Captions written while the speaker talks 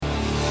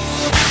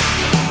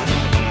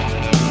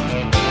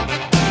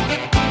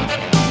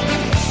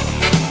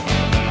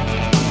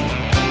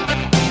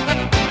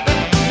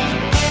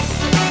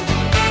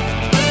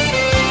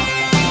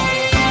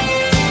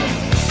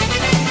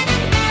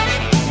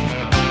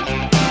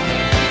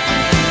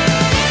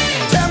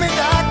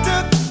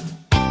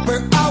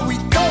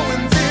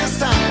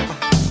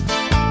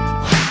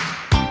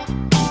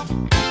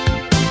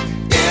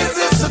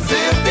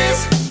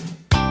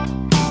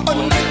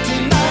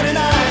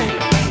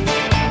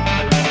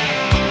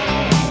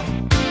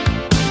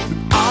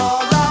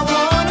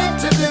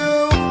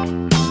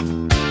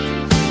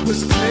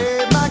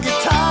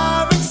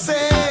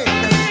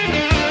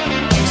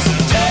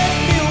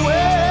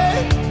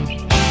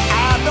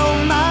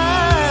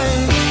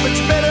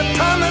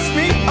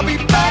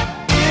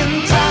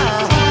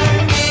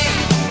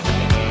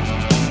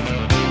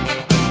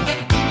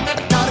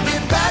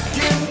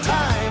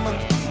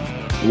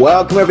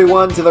Welcome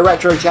everyone to the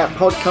Retro Chat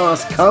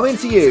podcast, coming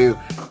to you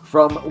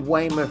from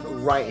Weymouth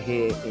right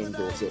here in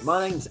Dorset.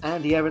 My name's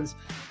Andy Evans,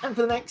 and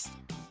for the next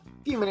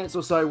few minutes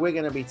or so, we're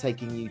going to be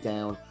taking you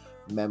down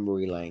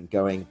memory lane,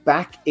 going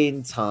back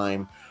in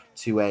time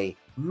to a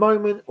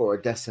moment or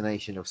a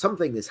destination of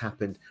something that's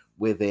happened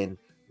within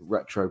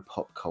retro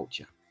pop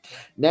culture.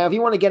 Now, if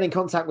you want to get in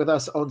contact with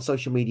us on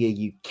social media,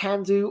 you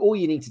can do. All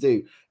you need to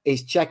do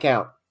is check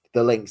out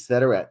the links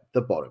that are at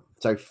the bottom.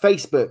 So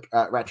Facebook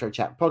at Retro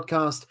Chat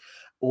Podcast,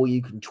 or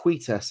you can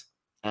tweet us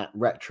at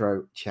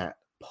Retro Chat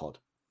Pod.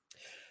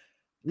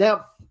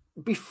 Now,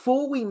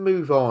 before we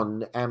move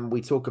on and we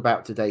talk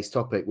about today's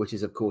topic, which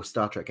is, of course,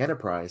 Star Trek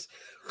Enterprise,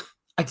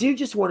 I do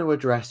just want to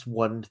address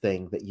one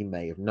thing that you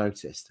may have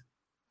noticed.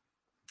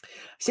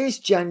 Since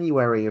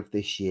January of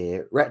this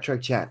year, Retro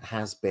Chat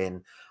has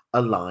been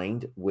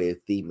aligned with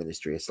the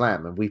Ministry of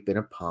Slam, and we've been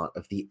a part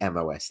of the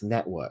MOS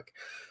network.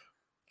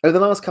 Over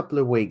the last couple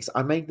of weeks,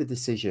 I made the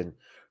decision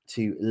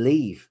to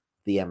leave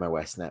the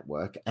MOS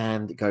network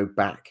and go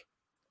back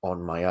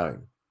on my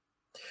own.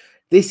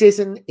 This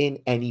isn't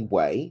in any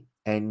way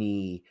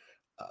any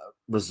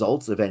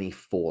results of any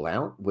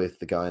fallout with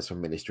the guys from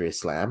Ministry of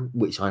Slam,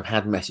 which I've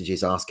had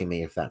messages asking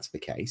me if that's the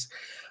case.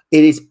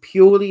 It is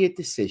purely a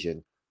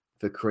decision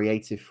for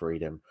creative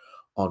freedom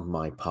on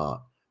my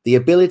part. The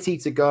ability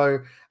to go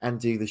and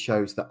do the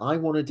shows that I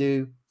want to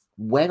do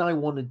when I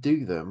want to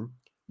do them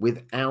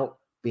without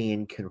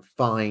being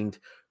confined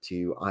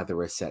to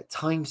either a set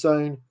time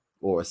zone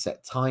or a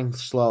set time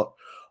slot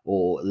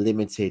or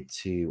limited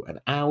to an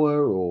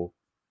hour or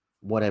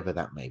whatever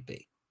that may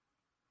be.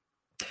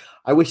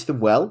 I wish them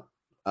well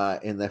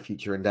in their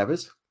future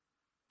endeavors.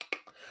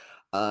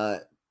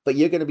 But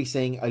you're going to be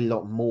seeing a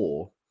lot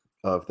more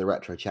of the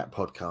Retro Chat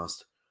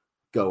podcast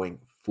going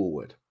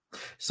forward.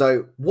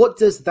 So what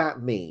does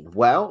that mean?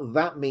 Well,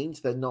 that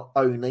means that not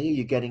only are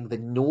you getting the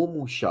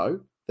normal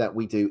show that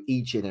we do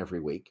each and every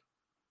week,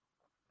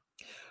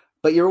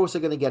 but you're also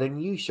going to get a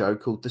new show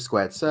called The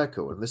Squared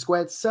Circle. And The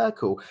Squared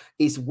Circle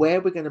is where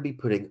we're going to be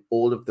putting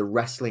all of the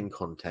wrestling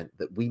content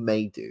that we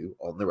may do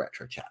on the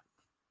Retro Chat.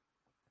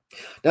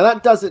 Now,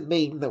 that doesn't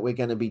mean that we're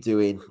going to be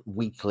doing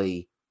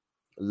weekly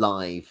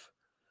live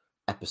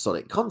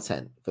episodic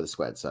content for The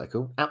Squared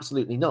Circle.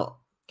 Absolutely not.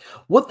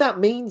 What that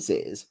means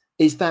is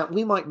that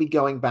we might be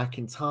going back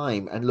in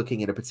time and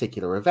looking at a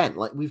particular event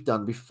like we've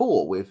done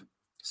before with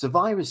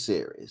Survivor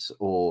Series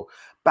or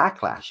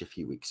Backlash a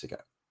few weeks ago.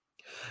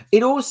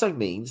 It also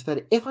means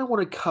that if I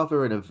want to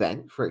cover an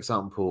event, for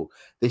example,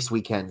 this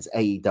weekend's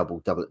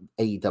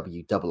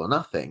AEW Double or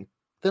Nothing,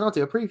 then I'll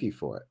do a preview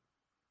for it.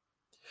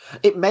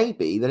 It may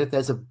be that if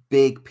there's a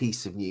big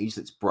piece of news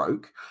that's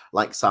broke,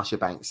 like Sasha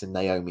Banks and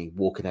Naomi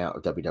walking out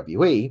of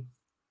WWE,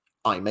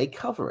 I may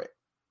cover it.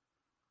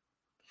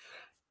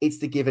 It's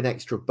to give an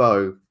extra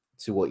bow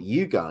to what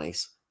you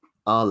guys,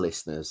 our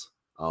listeners,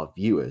 our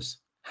viewers,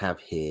 have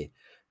here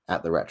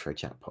at the Retro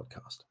Chat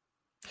podcast.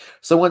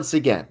 So once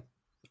again,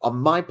 on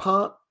my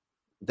part,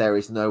 there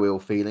is no ill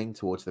feeling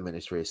towards the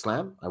Ministry of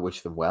Slam. I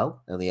wish them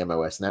well and the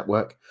MOS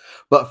network.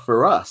 But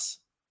for us,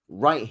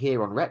 right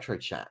here on Retro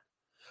Chat,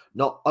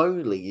 not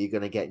only are you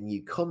going to get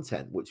new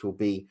content, which will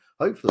be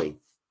hopefully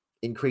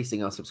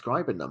increasing our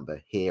subscriber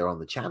number here on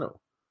the channel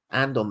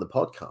and on the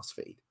podcast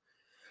feed,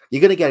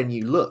 you're going to get a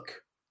new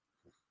look.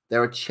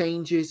 There are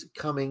changes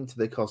coming to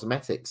the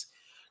cosmetics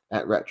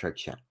at Retro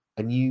Chat,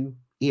 a new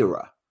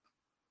era,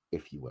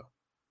 if you will.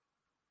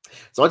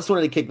 So I just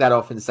wanted to kick that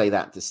off and say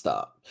that to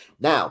start.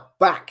 Now,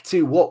 back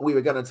to what we were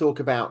going to talk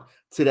about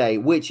today,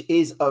 which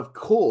is, of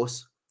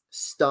course,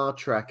 Star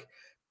Trek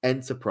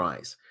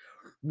Enterprise.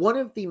 One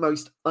of the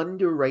most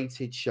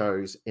underrated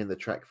shows in the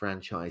Trek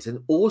franchise,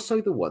 and also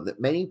the one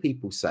that many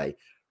people say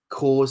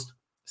caused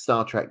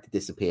Star Trek to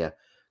disappear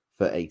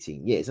for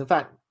 18 years. In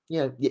fact,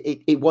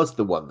 it was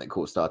the one that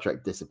caused Star Trek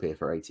to disappear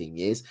for 18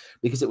 years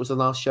because it was the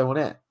last show on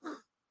air.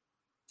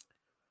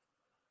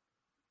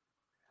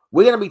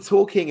 We're going to be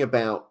talking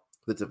about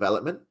the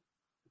development.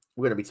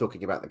 We're going to be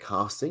talking about the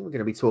casting. We're going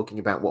to be talking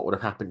about what would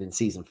have happened in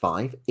season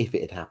 5 if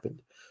it had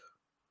happened.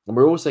 And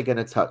we're also going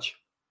to touch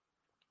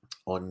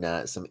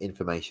on some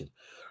information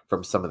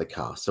from some of the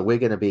cast. So we're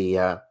going to be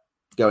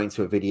going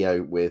to a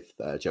video with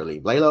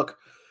Jolene Blalock,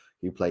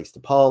 who plays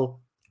T'Pol,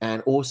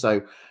 and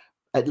also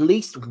at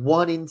least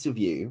one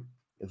interview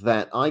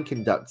that I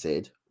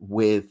conducted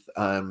with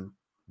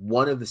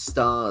one of the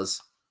stars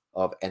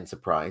of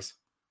Enterprise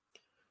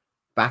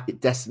back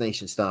at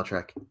Destination Star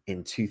Trek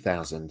in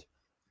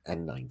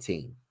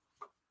 2019.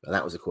 And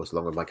that was, of course,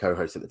 along with my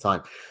co-host at the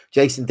time,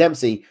 Jason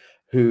Dempsey,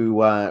 who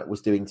was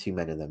doing Two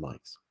Men and Their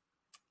Mics.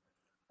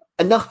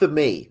 Enough of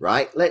me,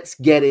 right? Let's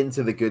get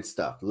into the good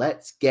stuff.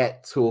 Let's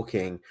get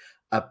talking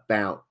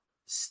about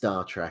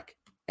Star Trek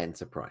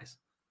Enterprise.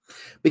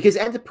 Because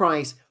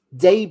Enterprise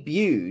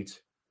debuted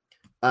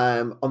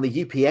on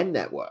the UPN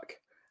network,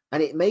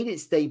 and it made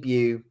its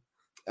debut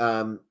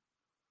on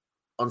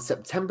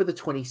September the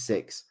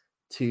 26th,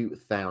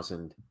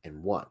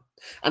 2001.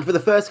 And for the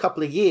first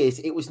couple of years,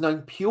 it was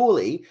known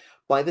purely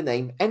by the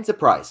name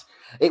Enterprise.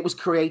 It was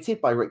created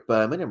by Rick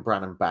Berman and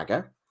Brannon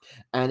Bagger,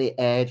 and it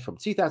aired from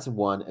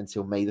 2001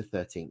 until May the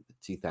 13th,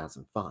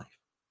 2005.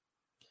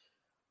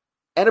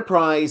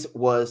 Enterprise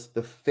was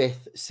the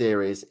 5th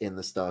series in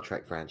the Star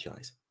Trek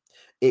franchise.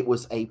 It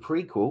was a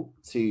prequel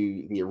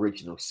to the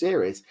original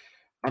series,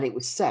 and it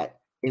was set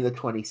in the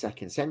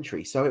 22nd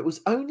century. So it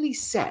was only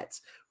set,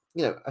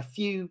 a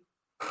few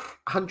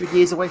 100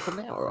 years away from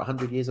now, or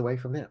 100 years away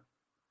from now.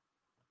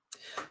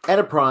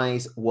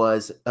 Enterprise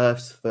was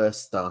Earth's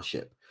first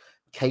starship,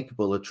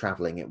 capable of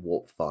traveling at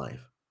warp 5.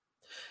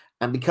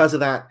 And because of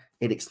that,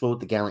 it explored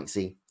the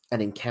galaxy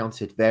and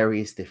encountered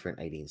various different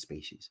alien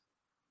species.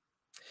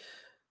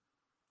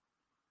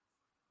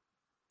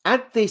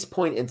 At this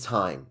point in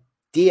time,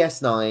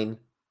 DS9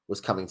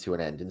 was coming to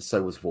an end, and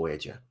so was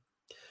Voyager.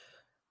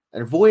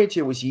 And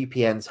Voyager was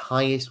UPN's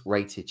highest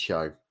rated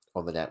show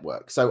on the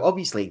network. So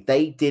obviously,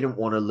 they didn't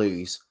want to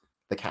lose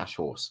the cash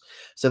horse.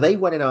 So they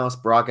went and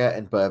asked Braga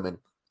and Berman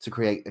to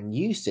create a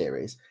new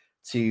series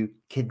to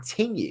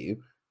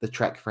continue the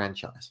Trek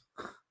franchise.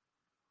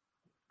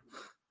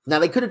 Now,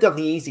 they could have done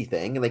the easy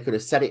thing, and they could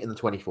have set it in the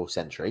 24th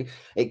century.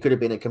 It could have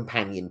been a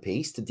companion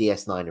piece to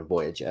DS9 and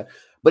Voyager.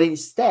 But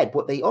instead,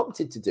 what they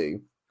opted to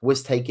do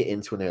was take it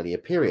into an earlier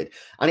period.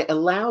 And it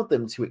allowed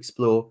them to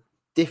explore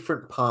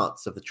different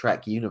parts of the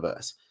Trek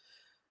universe.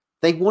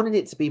 They wanted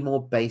it to be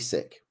more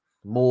basic,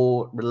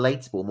 more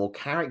relatable, more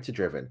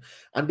character-driven.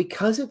 And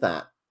because of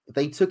that,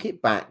 they took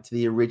it back to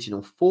the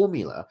original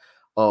formula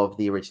of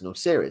the original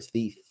series,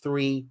 the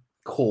 3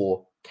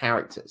 core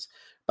characters.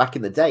 Back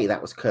in the day,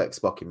 that was Kirk,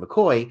 Spock, and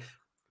McCoy.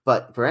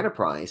 But for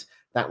Enterprise,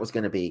 that was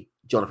going to be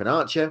Jonathan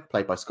Archer,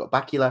 played by Scott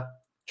Bakula,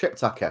 Trip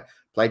Tucker,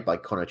 played by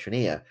Connor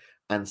Trinneer,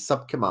 and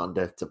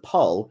Sub-Commander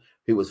T'Pol,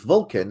 who was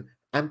Vulcan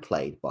and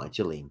played by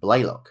Jolene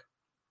Blalock.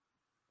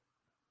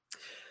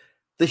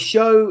 The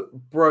show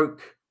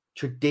broke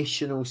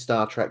traditional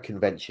Star Trek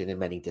convention in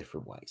many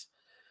different ways.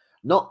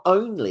 Not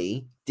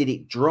only did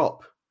it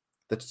drop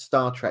the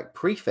Star Trek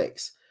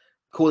prefix,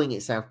 calling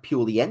itself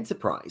purely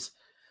Enterprise,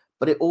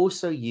 but it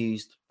also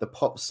used the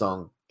pop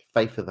song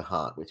Faith of the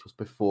Heart, which was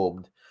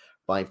performed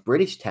by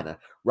British tenor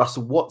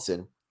Russell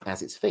Watson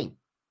as its theme.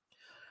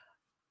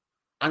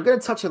 I'm going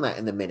to touch on that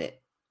in a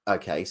minute,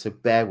 okay, so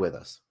bear with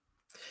us.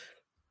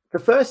 The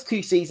first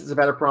 2 seasons of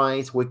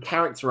Enterprise were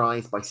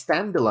characterized by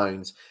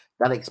standalones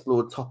that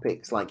explored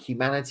topics like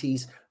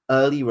humanity's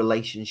early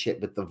relationship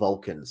with the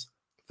Vulcans,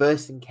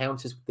 first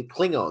encounters with the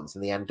Klingons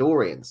and the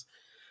Andorians,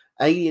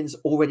 aliens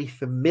already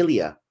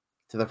familiar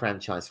to the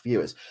franchise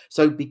viewers.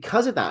 So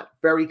because of that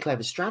very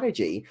clever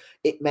strategy,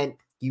 it meant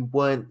you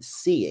weren't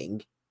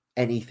seeing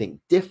anything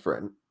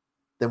different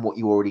than what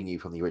you already knew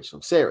from the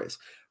original series,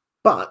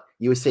 but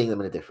you were seeing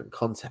them in a different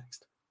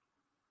context.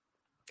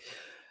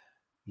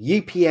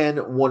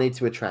 UPN wanted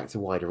to attract a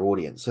wider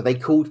audience, so they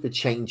called for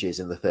changes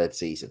in the 3rd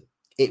season.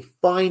 It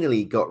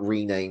finally got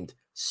renamed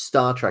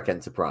Star Trek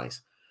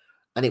Enterprise,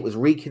 and it was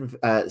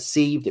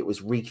reconceived, it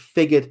was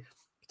refigured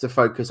to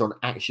focus on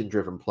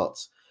action-driven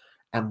plots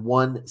and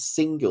one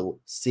single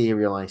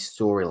serialized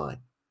storyline.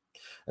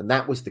 And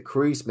that was the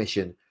crew's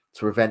mission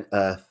to prevent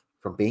Earth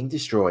from being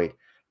destroyed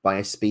by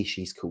a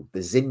species called the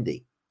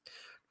Xindi.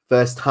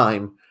 First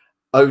time,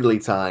 only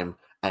time,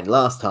 and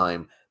last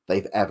time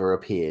they've ever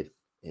appeared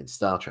in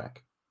Star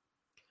Trek.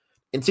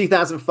 In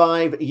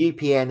 2005,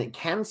 UPN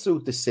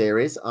cancelled the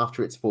series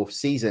after its 4th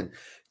season,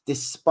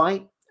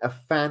 despite a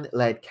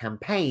fan-led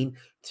campaign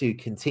to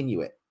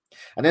continue it.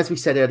 And as we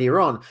said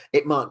earlier on,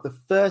 it marked the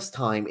first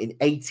time in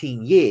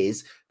 18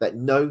 years that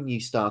no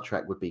new Star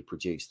Trek would be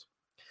produced.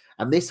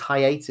 And this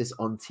hiatus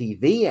on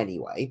TV,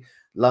 anyway,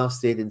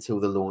 lasted until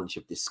the launch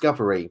of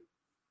Discovery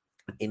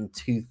in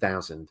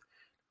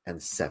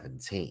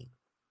 2017.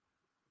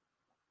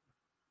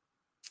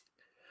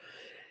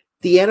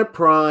 The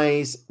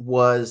Enterprise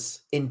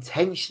was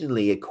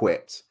intentionally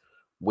equipped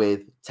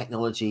with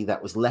technology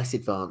that was less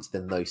advanced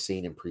than those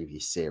seen in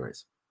previous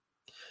series.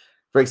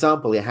 For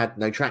example, it had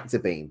no tractor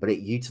beam, but it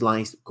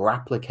utilized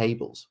grappler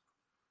cables.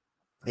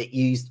 It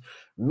used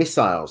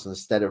missiles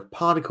instead of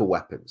particle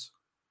weapons.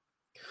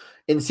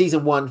 In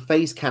Season 1,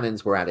 phase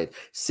cannons were added,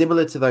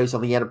 similar to those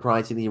on the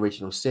Enterprise in the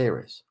original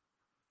series.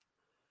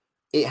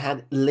 It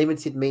had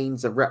limited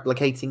means of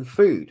replicating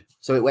food,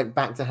 so it went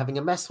back to having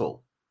a mess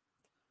hall.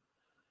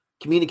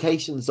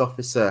 Communications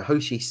officer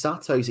Hoshi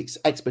Sato's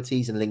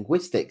expertise in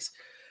linguistics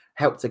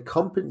helped to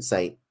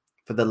compensate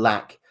for the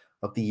lack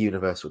of the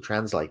universal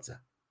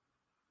translator.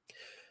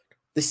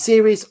 The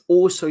series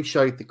also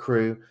showed the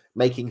crew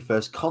making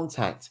first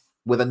contact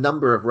with a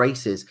number of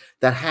races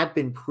that had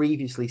been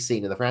previously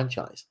seen in the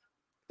franchise.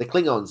 The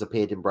Klingons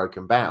appeared in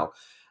Broken Bow,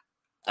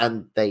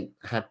 and they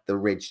had the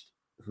ridged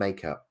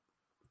makeup.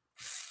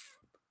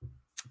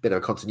 Bit of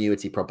a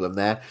continuity problem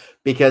there,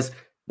 because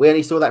we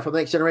only saw that from the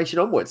Next Generation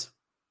onwards.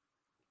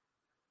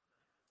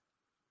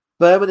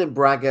 Berman and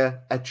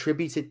Braga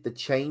attributed the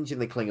change in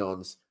the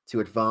Klingons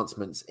to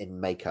advancements in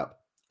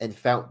makeup and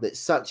felt that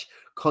such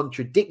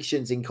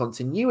contradictions in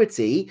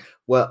continuity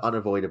were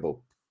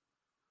unavoidable.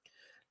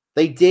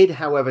 They did,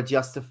 however,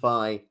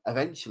 justify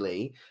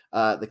eventually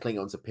the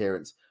Klingons'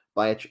 appearance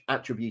by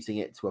attributing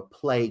it to a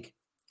plague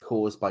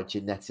caused by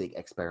genetic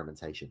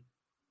experimentation.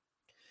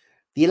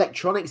 The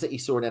electronics that you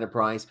saw in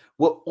Enterprise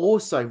were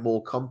also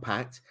more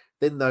compact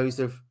than those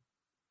of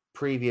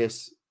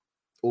previous,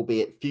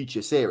 albeit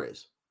future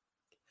series,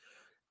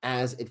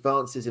 as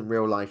advances in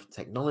real-life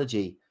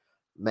technology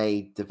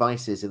made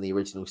devices in the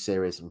original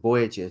series and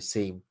Voyager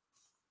seem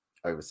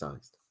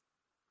oversized.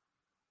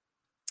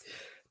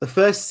 The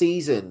first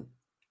season,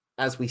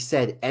 as we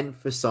said,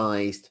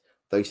 emphasized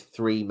those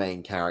three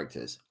main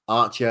characters,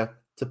 Archer,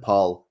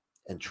 T'Pol,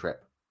 and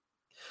Trip.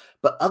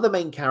 But other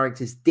main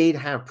characters did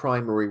have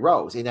primary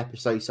roles in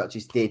episodes such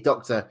as Dear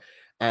Doctor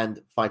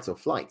and Fight or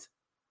Flight.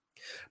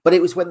 But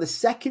it was when the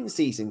second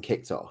season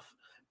kicked off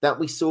that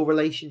we saw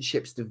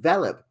relationships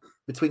develop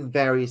between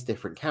various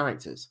different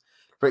characters.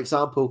 For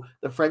example,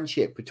 the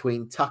friendship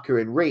between Tucker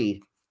and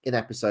Reed in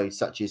episodes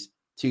such as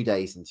 2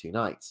 Days and 2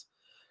 Nights,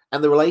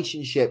 and the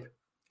relationship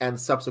and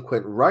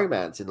subsequent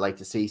romance in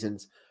later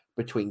seasons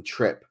between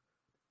Trip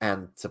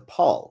and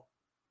T'Pol,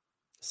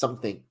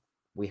 something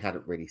we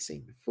hadn't really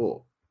seen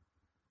before.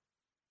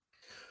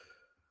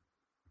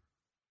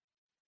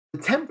 The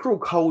temporal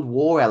Cold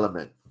War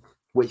element,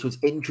 which was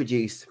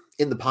introduced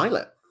in the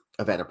pilot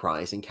of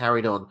Enterprise and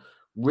carried on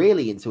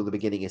really until the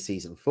beginning of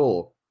season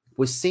 4,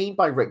 was seen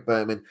by Rick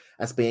Berman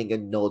as being a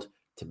nod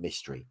to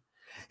mystery.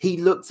 He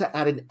looked to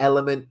add an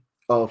element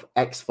of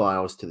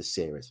X-Files to the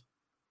series.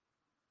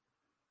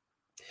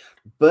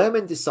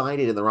 Berman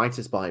decided in the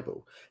Writer's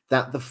Bible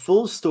that the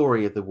full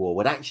story of the war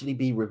would actually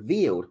be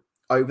revealed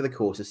over the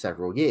course of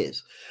several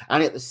years.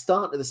 And at the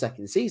start of the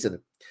second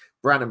season,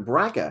 Brannon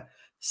Braga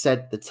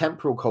said the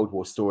temporal Cold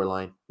War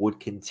storyline would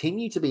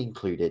continue to be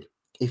included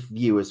if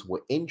viewers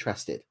were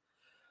interested.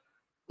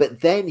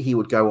 But then he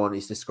would go on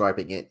as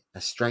describing it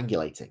as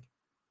strangulating.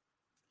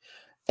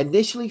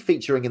 Initially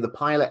featuring in the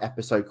pilot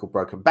episode called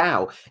Broken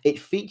Bow, it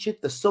featured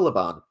the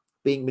Suliban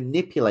being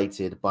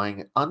manipulated by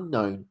an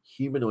unknown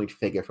humanoid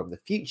figure from the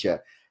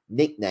future,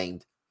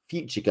 nicknamed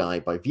Future Guy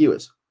by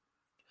viewers,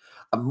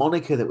 a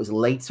moniker that was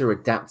later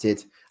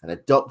adapted and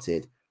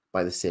adopted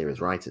by the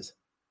series writers.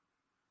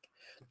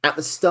 At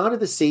the start of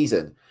the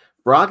season,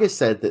 Braga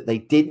said that they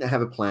didn't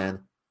have a plan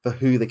for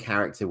who the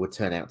character would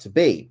turn out to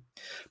be,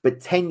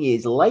 but 10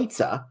 years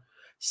later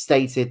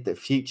stated that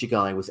Future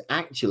Guy was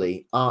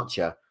actually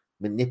Archer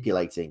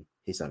manipulating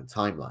his own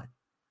timeline.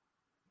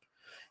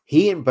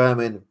 He and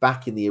Berman,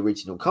 back in the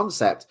original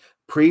concept,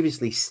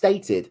 previously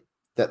stated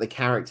that the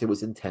character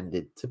was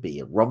intended to be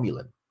a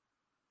Romulan.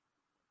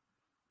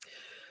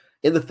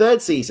 In the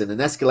third season, an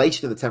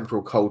escalation of the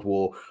temporal Cold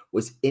War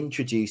was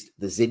introduced,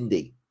 the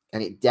Xindi,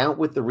 and it dealt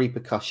with the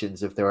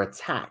repercussions of their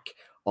attack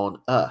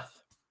on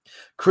Earth.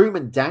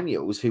 Crewman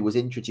Daniels, who was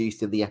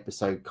introduced in the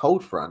episode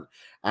Cold Front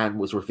and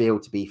was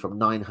revealed to be from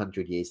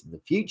 900 years in the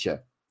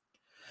future,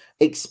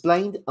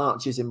 explained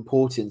Archer's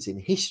importance in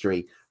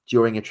history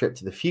during a trip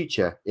to the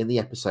future in the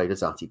episode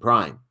Azati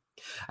Prime.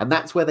 And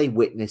that's where they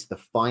witnessed the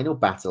final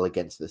battle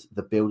against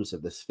the builders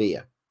of the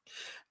sphere,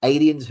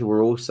 aliens who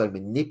were also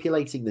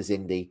manipulating the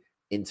Xindi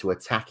into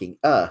attacking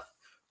Earth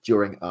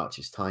during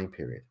Archer's time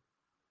period.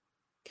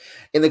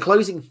 In the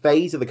closing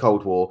phase of the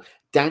Cold War,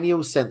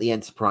 Daniels sent the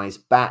Enterprise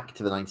back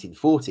to the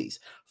 1940s,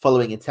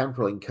 following a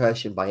temporal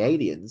incursion by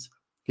aliens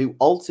who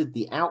altered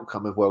the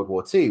outcome of World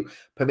War II,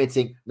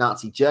 permitting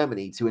Nazi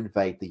Germany to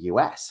invade the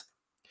US.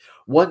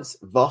 Once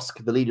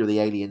Vosk, the leader of the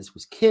aliens,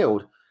 was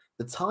killed,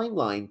 the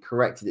timeline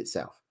corrected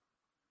itself.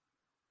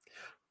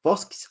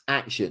 Vosk's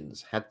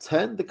actions had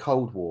turned the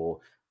Cold War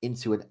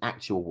into an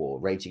actual war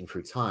raging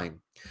through time,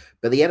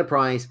 but the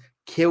Enterprise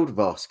killed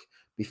Vosk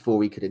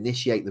before he could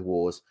initiate the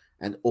wars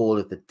and all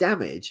of the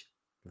damage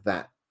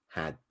that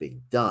had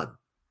been done.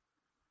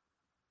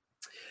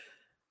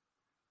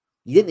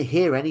 You didn't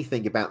hear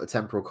anything about the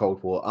temporal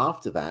Cold War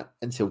after that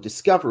until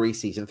Discovery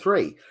Season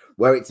 3,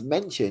 where it's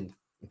mentioned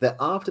that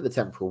after the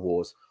temporal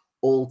wars,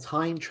 all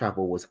time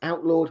travel was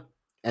outlawed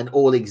and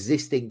all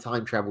existing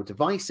time travel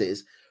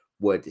devices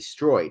were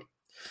destroyed.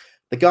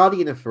 The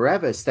Guardian of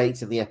Forever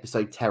states in the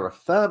episode Terra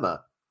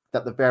Firma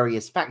that the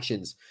various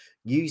factions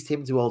used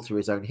him to alter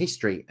his own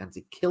history and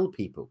to kill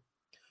people.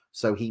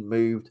 So he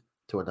moved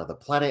to another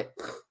planet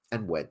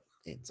and went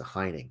into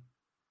hiding.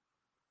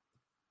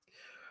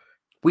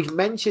 We've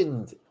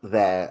mentioned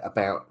there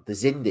about the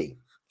Xindi,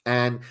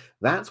 and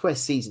that's where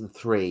Season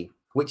 3,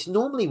 which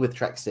normally with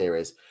Trek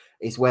series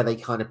is where they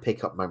kind of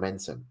pick up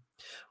momentum,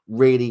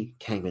 really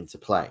came into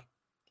play.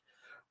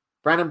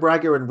 Brannon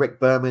Braga and Rick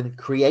Berman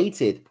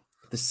created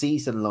the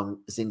season-long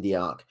Xindi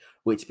arc,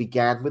 which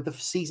began with the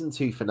Season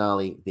 2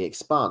 finale, The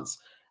Expanse,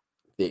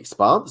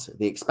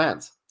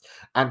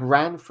 and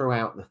ran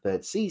throughout the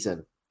third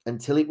season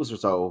until it was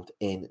resolved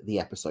in the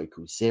episode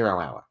called 0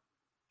 Hour.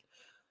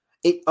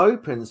 It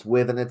opens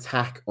with an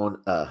attack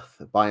on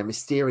Earth by a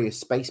mysterious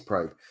space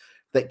probe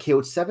that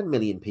killed 7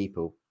 million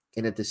people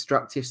in a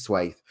destructive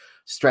swathe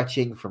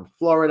stretching from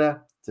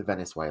Florida to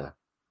Venezuela.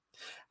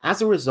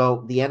 As a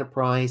result, the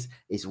Enterprise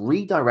is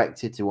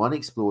redirected to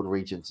unexplored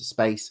regions of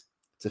space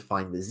to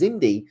find the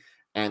Xindi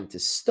and to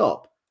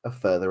stop a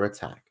further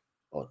attack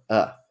on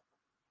Earth.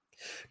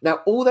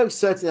 Now, although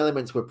certain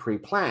elements were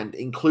pre-planned,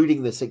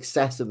 including the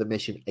success of the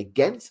mission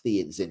against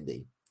the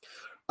Inzindi,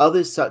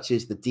 others, such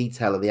as the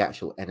detail of the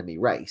actual enemy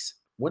race,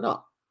 were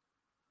not.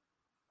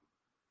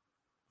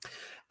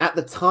 At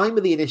the time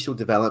of the initial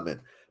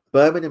development,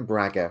 Berman and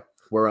Braga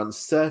were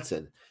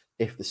uncertain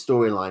if the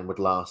storyline would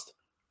last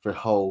for a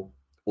whole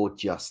or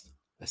just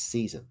a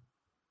season.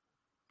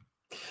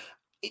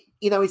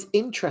 It's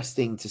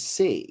interesting to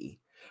see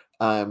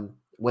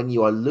when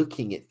you are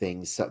looking at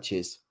things such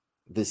as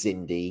the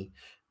Xindi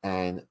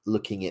and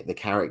looking at the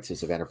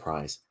characters of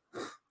Enterprise,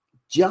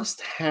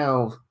 just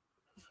how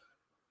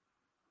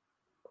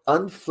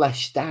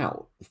unfleshed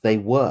out they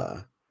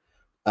were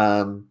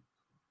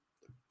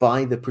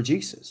by the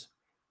producers.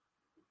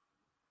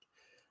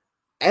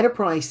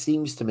 Enterprise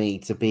seems to me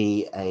to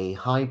be a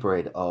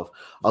hybrid of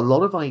a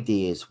lot of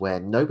ideas where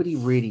nobody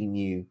really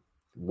knew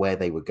where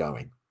they were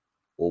going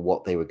or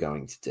what they were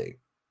going to do.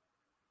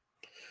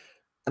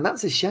 And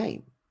that's a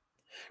shame,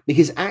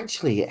 because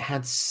actually it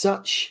had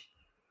such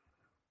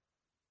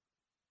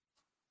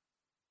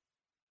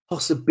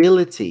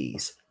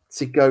possibilities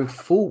to go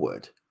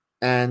forward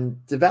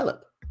and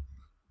develop.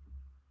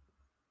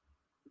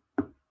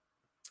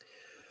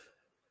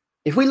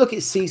 If we look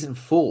at season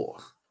 4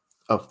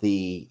 of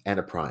the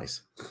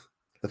Enterprise,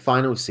 the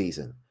final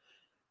season,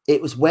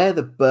 it was where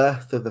the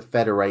birth of the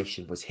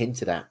Federation was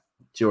hinted at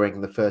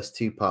during the first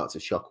 2 parts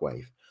of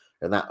Shockwave,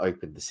 and that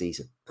opened the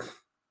season.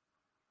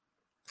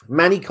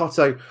 Manny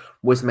Coto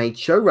was made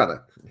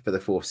showrunner for the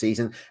 4th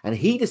season, and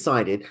he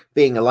decided,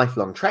 being a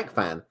lifelong Trek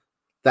fan,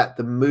 that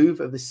the move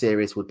of the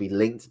series would be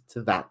linked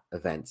to that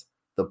event,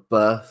 the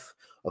birth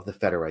of the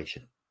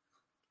Federation.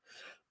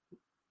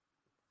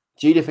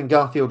 Judith and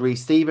Garfield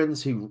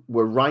Reed-Stevens, who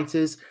were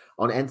writers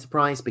on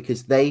Enterprise,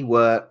 because they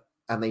wrote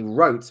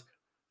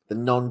the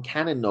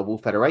non-canon novel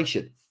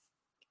Federation.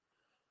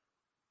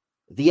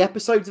 The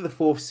episodes of the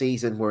 4th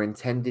season were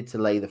intended to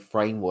lay the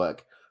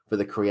framework for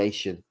the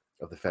creation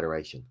of the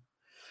Federation.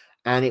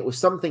 And it was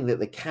something that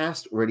the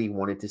cast really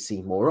wanted to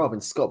see more of.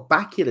 And Scott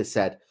Bakula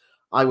said,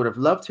 "I would have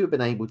loved to have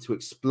been able to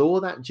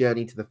explore that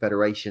journey to the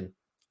Federation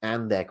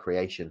and their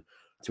creation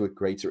to a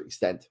greater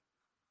extent.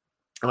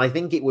 And I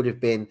think it would have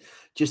been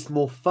just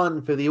more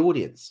fun for the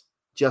audience,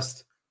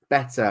 just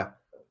better,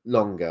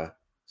 longer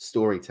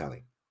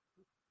storytelling."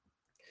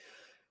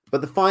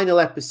 But the final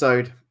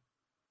episode,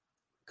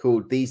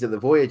 called These Are the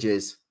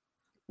Voyages,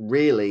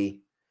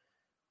 really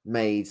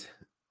made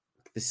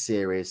the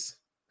series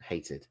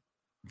hated.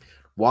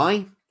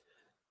 Why?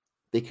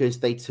 Because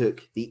they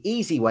took the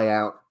easy way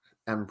out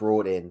and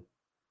brought in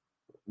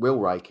Will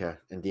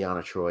Riker and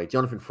Deanna Troi,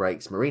 Jonathan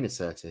Frakes, Marina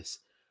Sirtis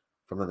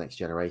from The Next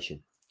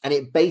Generation. And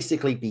it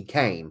basically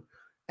became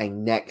a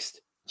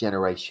Next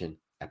Generation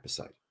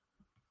episode.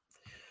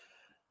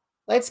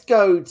 Let's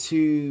go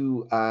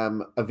to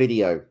a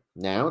video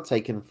now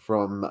taken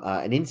from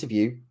an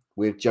interview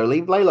with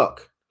Jolene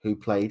Blalock, who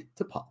played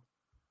T'Pol.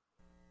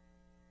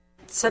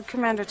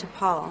 Sub-Commander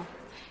T'Pol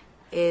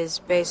is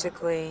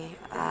basically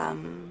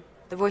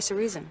the voice of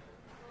reason.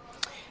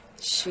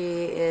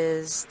 She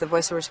is the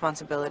voice of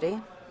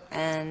responsibility,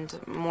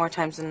 and more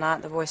times than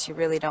not, the voice you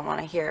really don't want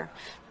to hear,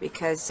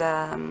 because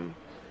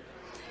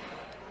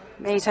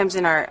many times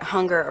in our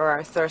hunger or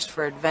our thirst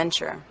for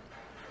adventure,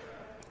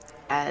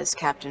 as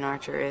Captain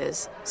Archer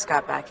is,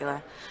 Scott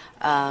Bakula,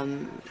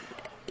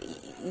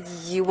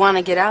 you want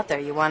to get out there.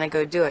 You want to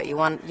go do it. You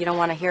don't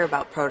want to hear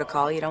about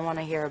protocol. You don't want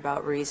to hear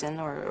about reason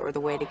or the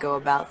way to go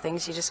about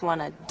things. You just want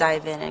to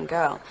dive in and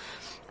go.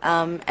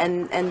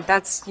 And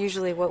that's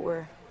usually what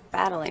we're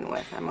battling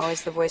with. I'm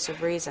always the voice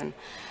of reason.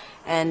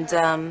 And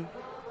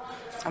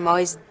I'm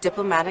always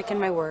diplomatic in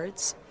my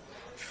words,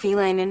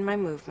 feline in my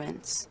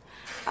movements.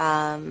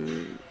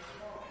 And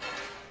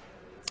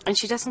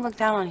she doesn't look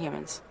down on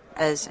humans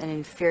as an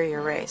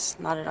inferior race.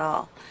 Not at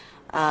all.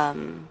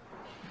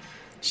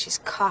 She's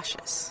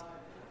cautious.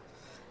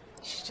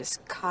 She's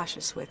just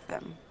cautious with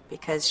them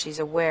because she's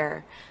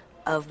aware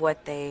of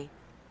what they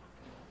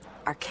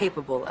are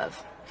capable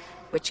of,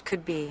 which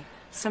could be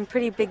some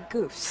pretty big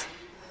goofs,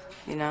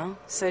 you know?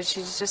 So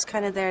she's just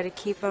kind of there to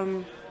keep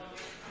them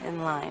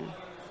in line.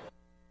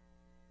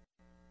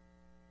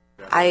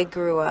 I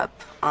grew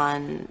up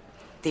on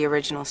the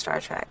original Star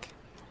Trek.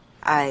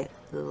 I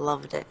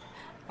loved it.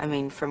 I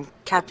mean, from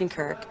Captain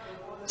Kirk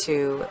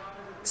to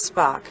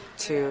Spock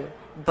to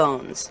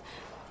Bones.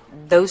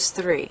 Those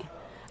three,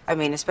 I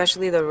mean,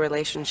 especially the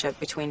relationship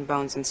between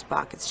Bones and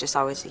Spock, it's just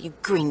always, you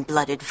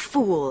green-blooded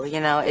fool, you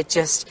know, it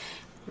just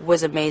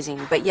was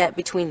amazing. But yet,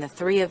 between the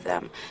three of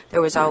them, there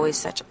was always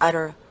such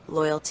utter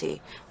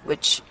loyalty,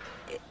 which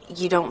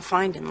you don't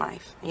find in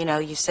life. You know,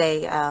 you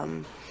say,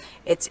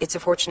 it's a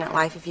fortunate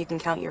life if you can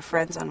count your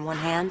friends on one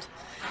hand.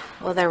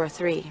 Well, there were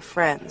three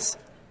friends,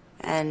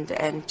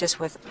 and just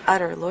with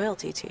utter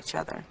loyalty to each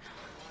other.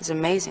 It was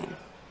amazing.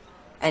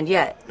 And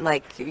yet,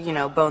 like, you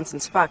know, Bones and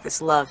Spock,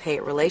 this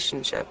love-hate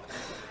relationship.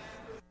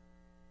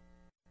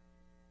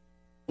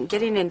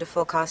 Getting into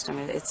full costume,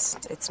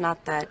 it's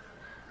not that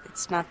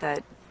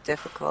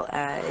difficult.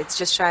 It's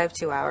just shy of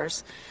 2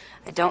 hours.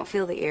 I don't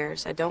feel the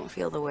ears. I don't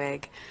feel the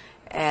wig.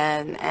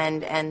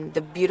 And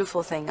the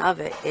beautiful thing of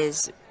it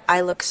is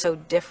I look so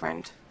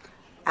different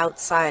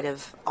outside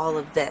of all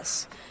of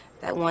this,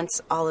 that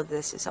once all of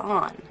this is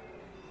on,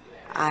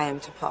 I am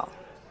T'Pol.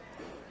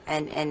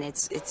 And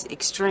it's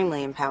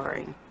extremely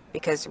empowering,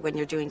 because when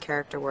you're doing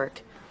character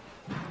work,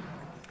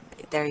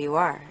 there you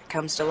are. It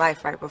comes to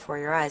life right before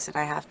your eyes, and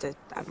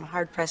I'm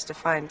hard pressed to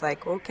find,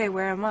 like, okay,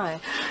 where am I?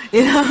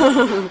 You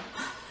know?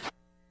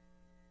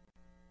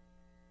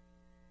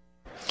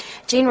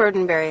 Gene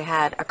Roddenberry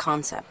had a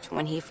concept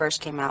when he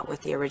first came out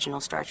with the original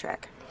Star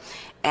Trek.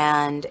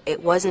 And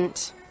it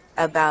wasn't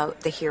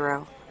about the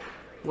hero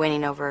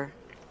winning over,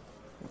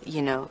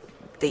 the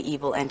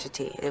evil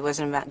entity. It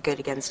wasn't about good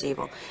against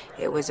evil.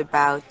 It was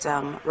about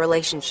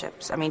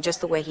relationships. I mean,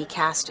 just the way he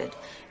casted,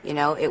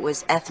 it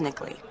was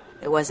ethnically.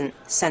 It wasn't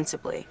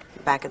sensibly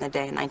back in the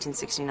day in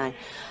 1969.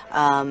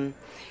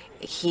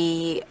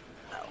 He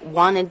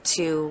wanted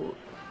to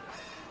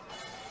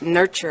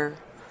nurture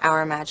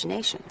our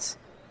imaginations.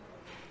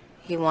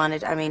 He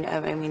wanted, I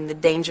mean, the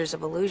dangers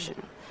of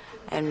illusion,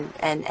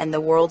 and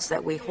the worlds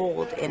that we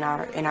hold in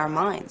our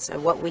minds,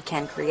 and what we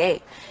can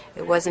create.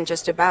 It wasn't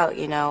just about,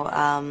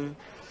 the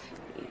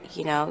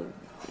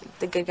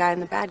good guy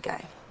and the bad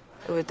guy.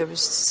 There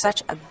was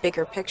such a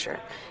bigger picture,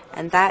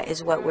 and that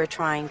is what we're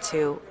trying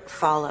to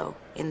follow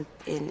in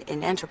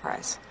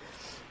Enterprise,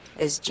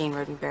 is Gene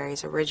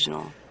Roddenberry's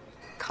original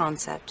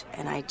concept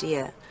and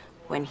idea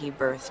when he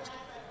birthed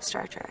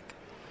Star Trek.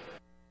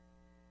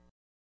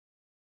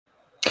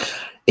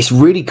 It's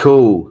really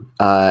cool,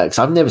 because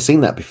I've never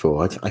seen that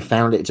before. I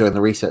found it during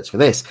the research for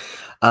this.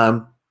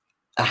 How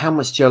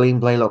much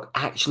Jolene Blalock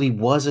actually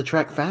was a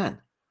Trek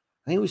fan.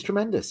 I think it was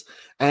tremendous.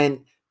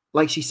 And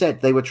like she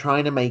said, they were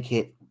trying to make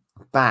it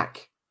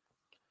back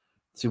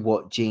to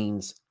what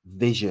Gene's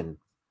vision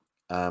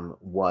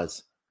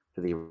was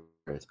for the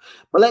original.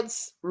 But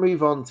let's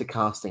move on to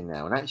casting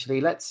now. And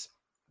actually, let's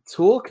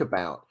talk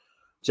about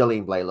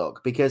Jolene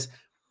Blalock, because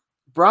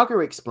Braga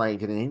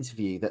explained in an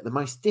interview that the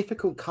most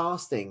difficult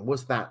casting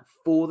was that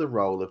for the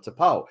role of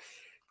T'Pol.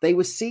 They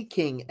were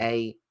seeking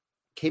a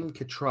Kim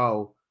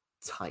Cattrall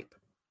type.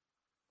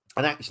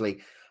 And actually,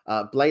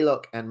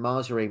 Blalock and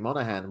Marjorie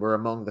Monaghan were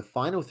among the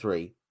final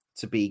three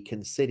to be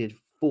considered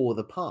for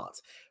the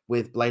part,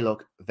 with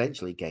Blalock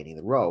eventually gaining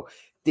the role,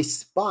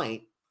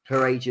 despite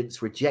her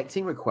agents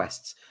rejecting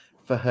requests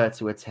for her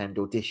to attend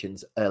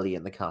auditions early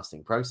in the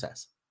casting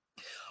process.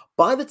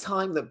 By the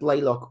time that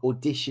Blalock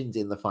auditioned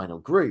in the final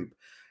group,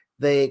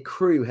 their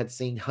crew had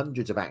seen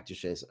hundreds of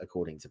actresses,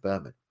 according to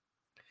Berman.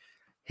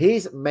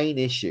 His main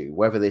issue,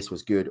 whether this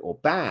was good or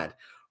bad,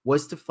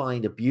 was to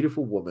find a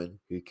beautiful woman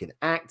who can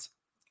act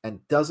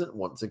and doesn't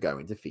want to go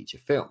into feature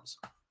films.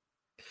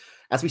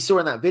 As we saw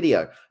in that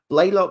video,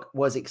 Blalock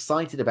was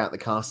excited about the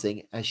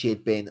casting, as she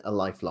had been a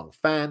lifelong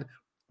fan,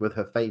 with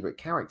her favorite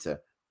character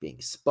being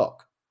Spock.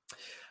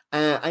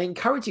 I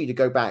encourage you to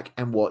go back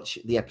and watch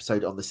the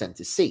episode on The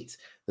Center Seat,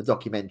 the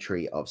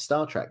documentary of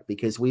Star Trek,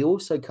 because we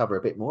also cover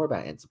a bit more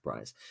about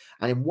Enterprise.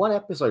 And in one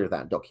episode of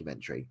that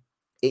documentary,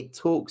 it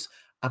talks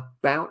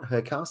about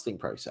her casting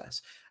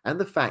process and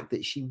the fact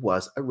that she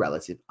was a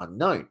relative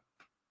unknown.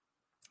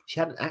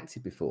 She hadn't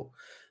acted before.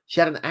 She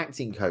had an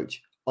acting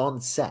coach on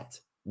set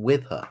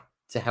with her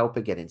to help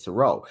her get into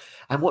role.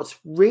 And what's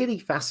really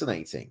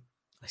fascinating,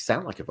 I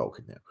sound like a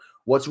Vulcan now,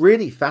 what's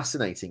really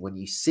fascinating when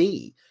you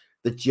see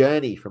the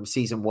journey from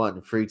season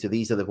 1 through to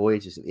These Are the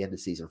Voyages at the end of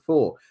season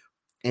 4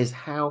 is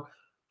how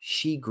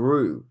she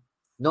grew,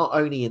 not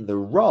only in the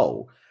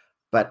role,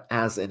 but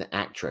as an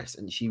actress.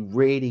 And she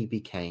really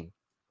became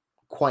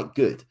quite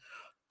good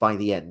by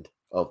the end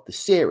of the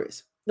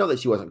series. Not that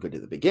she wasn't good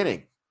at the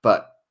beginning,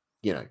 but,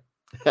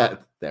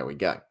 there we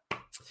go.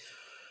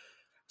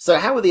 So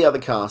how were the other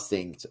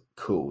castings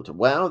called?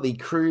 Well, the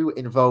crew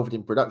involved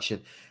in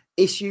production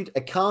issued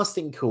a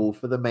casting call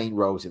for the main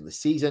roles in the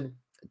season.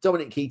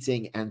 Dominic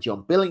Keating and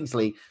John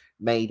Billingsley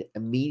made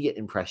immediate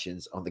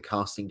impressions on the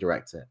casting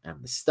director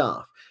and the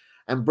staff.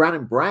 And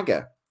Brannon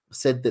Braga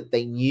said that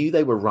they knew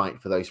they were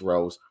right for those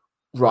roles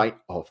right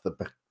off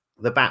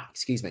the bat.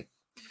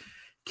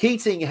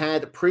 Keating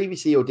had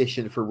previously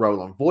auditioned for a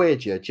role on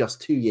Voyager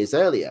just 2 years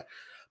earlier,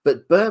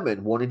 but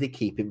Berman wanted to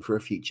keep him for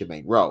a future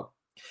main role,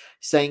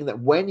 saying that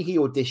when he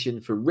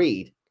auditioned for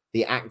Reed,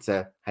 the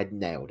actor had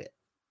nailed it.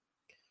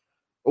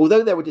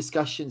 Although there were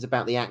discussions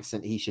about the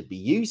accent he should be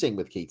using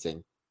with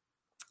Keating,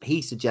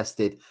 he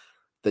suggested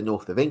the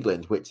north of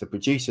England, which the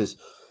producers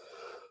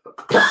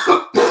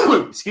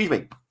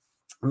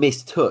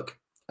mistook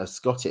as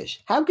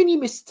Scottish. How can you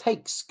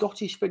mistake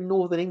Scottish for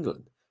Northern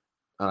England?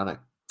 I don't know.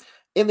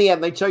 In the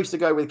end, they chose to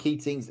go with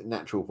Keating's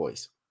natural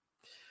voice.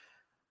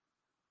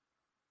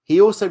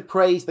 He also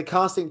praised the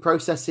casting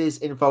processes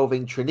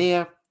involving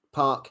Trenier,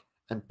 Park,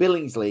 and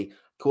Billingsley,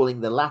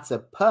 calling the latter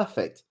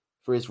perfect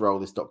for his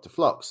role as Dr.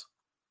 Phlox.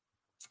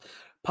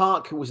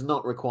 Park was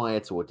not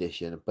required to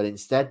audition, but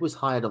instead was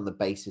hired on the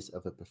basis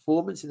of a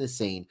performance in a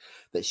scene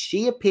that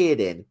she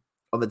appeared in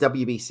on the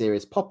WB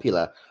series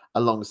Popular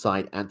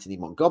alongside Anthony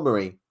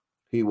Montgomery,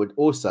 who would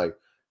also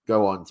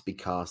go on to be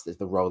cast as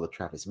the role of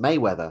Travis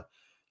Mayweather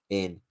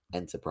in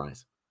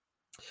Enterprise.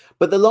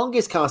 But the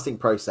longest casting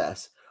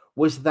process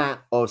was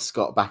that of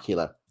Scott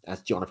Bakula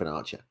as Jonathan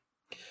Archer,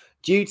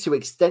 due to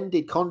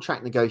extended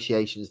contract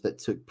negotiations that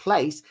took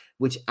place,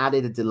 which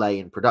added a delay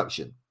in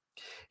production.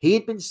 He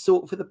had been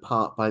sought for the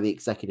part by the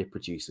executive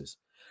producers,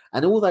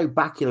 and although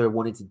Bakula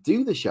wanted to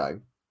do the show,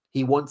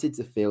 he wanted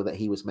to feel that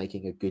he was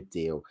making a good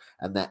deal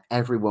and that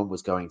everyone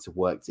was going to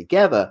work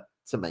together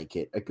to make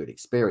it a good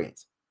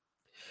experience.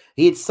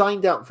 He had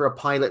signed up for a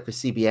pilot for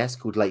CBS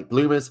called Late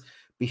Bloomers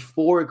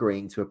before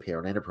agreeing to appear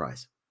on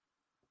Enterprise.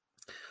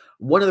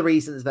 One of the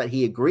reasons that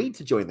he agreed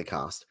to join the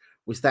cast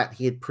was that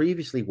he had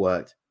previously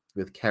worked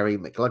with Kerry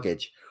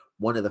McCluggage,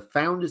 one of the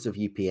founders of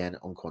UPN,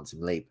 on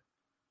Quantum Leap.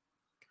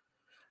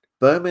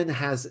 Berman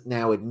has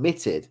now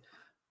admitted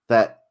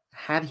that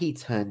had he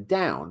turned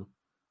down,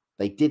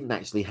 they didn't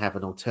actually have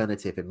an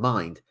alternative in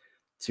mind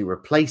to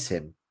replace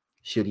him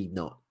should he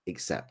not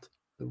accept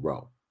the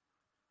role.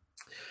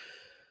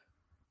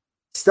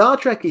 Star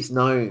Trek is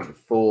known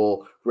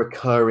for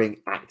recurring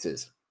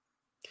actors,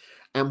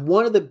 and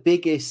one of the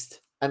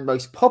biggest and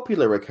most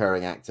popular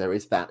recurring actor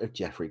is that of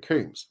Jeffrey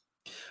Combs,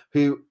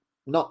 who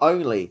not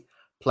only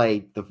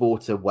played the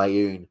Vorta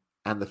Wayun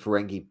and the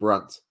Ferengi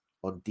Brunt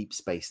on Deep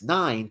Space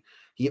Nine,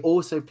 he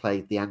also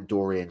played the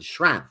Andorian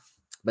Shran,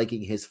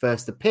 making his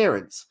first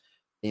appearance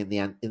in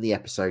the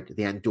episode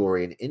The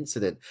Andorian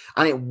Incident.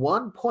 And at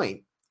one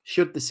point,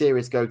 should the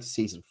series go to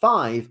season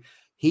 5,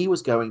 he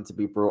was going to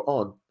be brought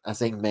on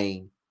as a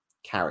main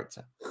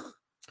character.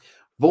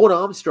 Vaughn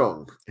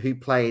Armstrong, who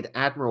played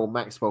Admiral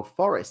Maxwell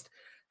Forrest,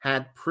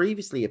 had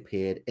previously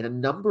appeared in a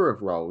number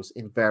of roles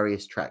in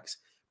various treks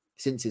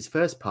since his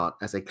first part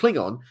as a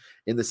Klingon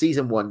in the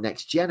season 1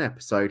 Next Gen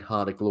episode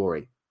Heart of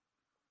Glory.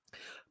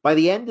 By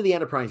the end of the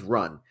Enterprise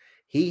run,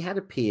 he had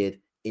appeared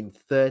in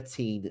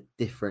 13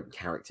 different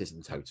characters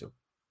in total.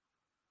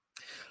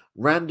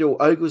 Randall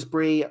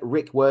Oglesby,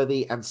 Rick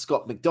Worthy, and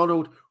Scott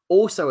McDonald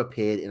also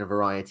appeared in a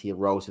variety of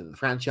roles in the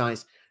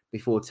franchise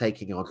before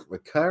taking on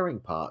recurring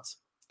parts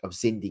of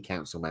Xindi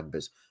Council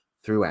members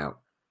throughout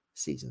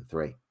season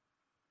 3.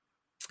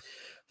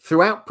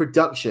 Throughout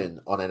production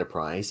on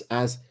Enterprise,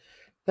 as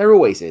there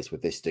always is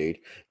with this dude,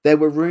 there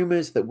were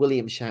rumors that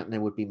William Shatner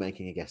would be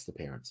making a guest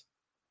appearance.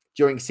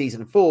 During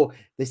season 4,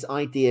 this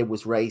idea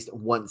was raised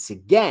once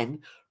again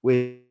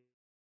with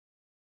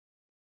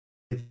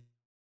the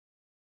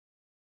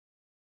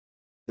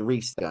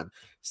Reese gun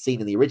seen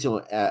in the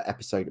original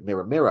episode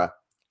Mirror Mirror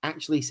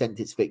actually sent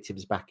its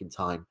victims back in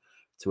time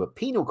to a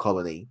penal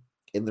colony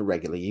in the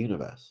regular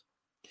universe.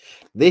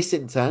 This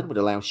in turn would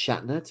allow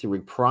Shatner to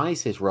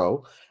reprise his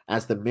role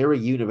as the Mirror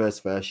Universe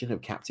version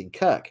of Captain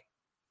Kirk.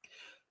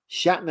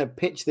 Shatner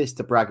pitched this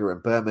to Braga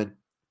and Berman,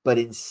 but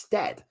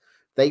instead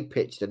they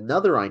pitched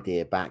another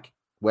idea back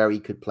where he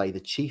could play the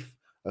chief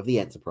of the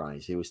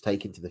Enterprise, who was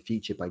taken to the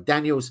future by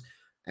Daniels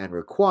and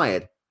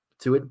required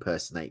to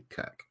impersonate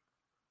Kirk.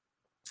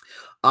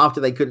 After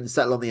they couldn't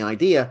settle on the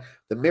idea,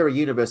 the Mirror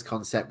Universe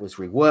concept was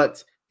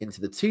reworked into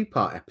the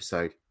 2-part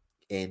episode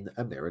In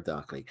a Mirror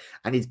Darkly,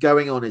 and is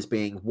going on as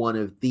being one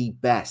of the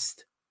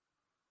best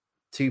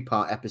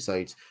 2-part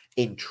episodes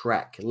in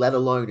Trek, let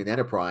alone in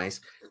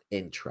Enterprise,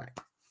 in Trek.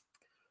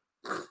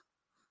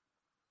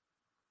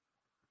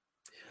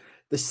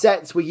 The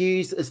sets were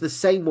used as the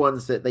same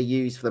ones that they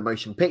used for the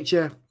motion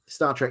picture,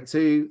 Star Trek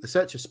II, The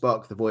Search of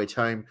Spock, The Voyage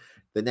Home,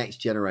 The Next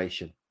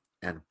Generation,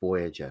 and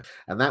Voyager.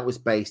 And that was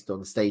based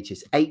on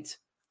stages 8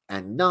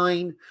 and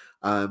 9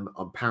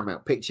 on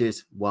Paramount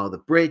Pictures, while the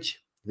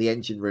bridge, the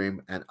engine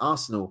room, and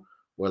arsenal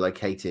were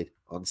located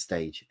on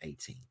stage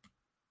 18.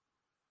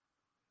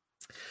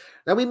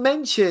 Now, we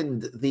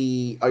mentioned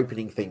the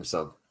opening theme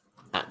song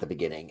at the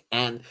beginning,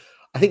 and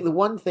I think the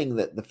one thing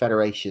that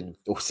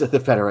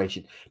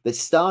that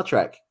Star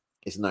Trek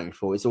is known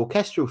for is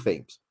orchestral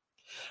themes.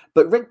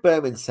 But Rick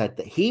Berman said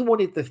that he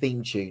wanted the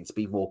theme tune to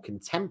be more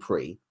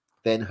contemporary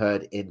than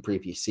heard in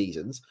previous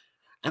seasons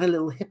and a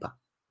little hipper.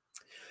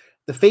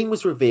 The theme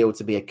was revealed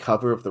to be a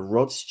cover of the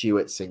Rod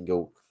Stewart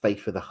single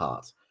Faith of the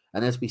Heart,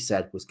 and as we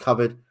said, was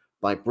covered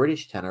by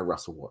British tenor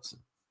Russell Watson.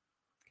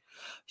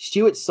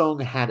 Stewart's song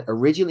had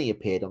originally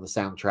appeared on the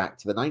soundtrack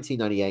to the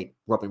 1998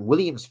 Robin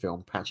Williams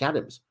film Patch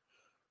Adams.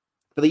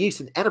 For the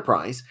use in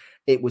Enterprise,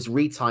 it was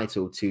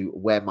retitled to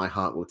Where My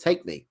Heart Will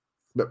Take Me,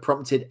 but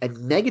prompted a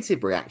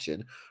negative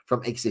reaction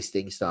from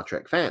existing Star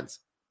Trek fans.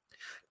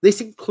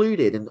 This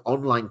included an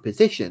online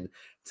petition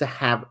to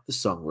have the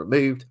song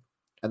removed,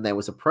 and there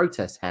was a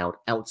protest held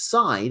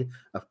outside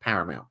of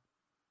Paramount.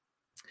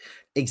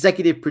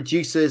 Executive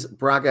producers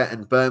Braga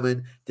and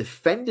Berman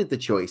defended the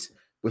choice,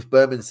 with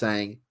Berman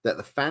saying that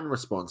the fan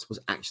response was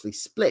actually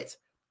split,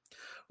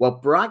 while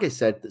Braga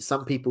said that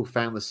some people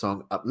found the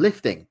song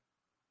uplifting.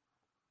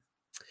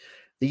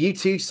 The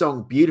U2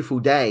 song Beautiful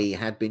Day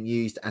had been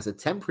used as a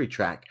temporary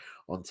track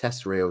on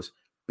test reels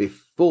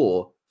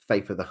before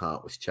Faith of the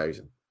Heart was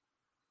chosen.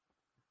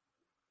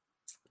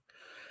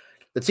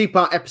 The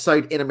 2-part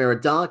episode In a Mirror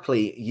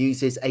Darkly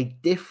uses a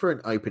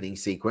different opening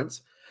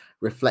sequence,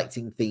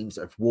 reflecting themes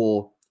of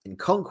war and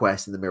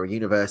conquest in the Mirror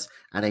Universe,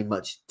 and a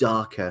much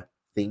darker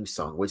theme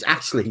song, which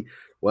actually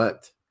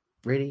worked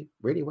really,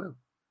 really well.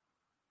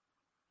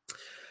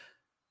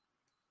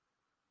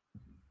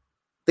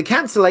 The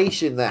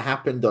cancellation that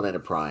happened on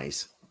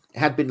Enterprise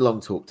had been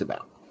long talked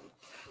about.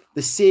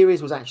 The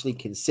series was actually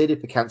considered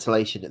for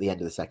cancellation at the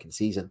end of the second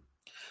season,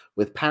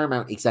 with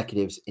Paramount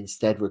executives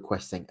instead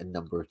requesting a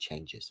number of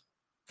changes.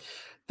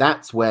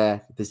 That's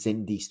where the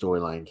Xindi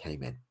storyline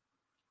came in.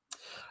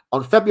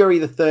 On February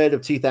the 3rd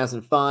of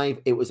 2005,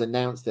 it was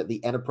announced that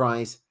the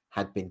Enterprise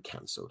had been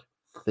cancelled.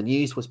 The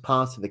news was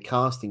passed to the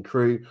cast and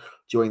crew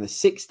during the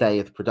 6th day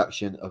of the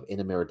production of In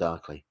a Mirror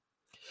Darkly.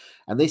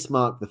 And this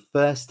marked the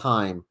first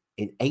time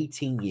in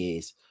 18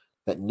 years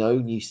that no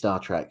new Star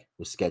Trek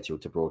was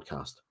scheduled to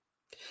broadcast.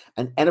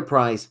 And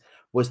Enterprise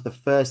was the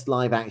first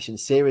live-action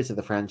series of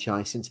the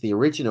franchise since the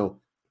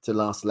original to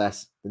last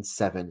less than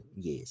 7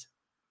 years.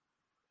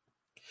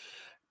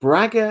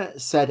 Braga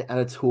said at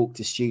a talk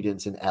to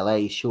students in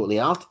LA shortly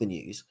after the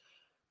news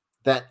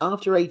that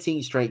after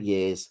 18 straight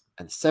years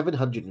and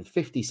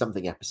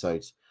 750-something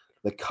episodes,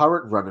 the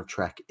current run of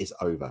Trek is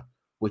over,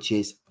 which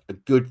is a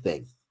good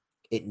thing.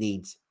 It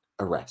needs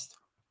a rest.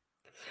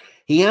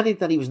 He added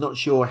that he was not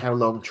sure how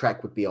long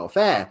Trek would be off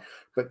air,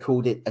 but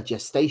called it a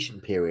gestation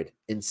period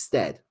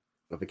instead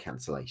of a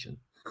cancellation.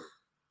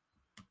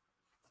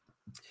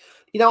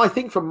 You know, I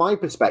think from my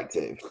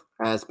perspective,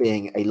 as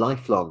being a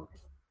lifelong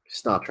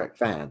Star Trek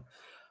fan,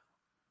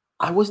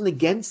 I wasn't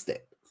against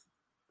it.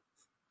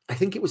 I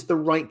think it was the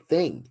right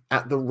thing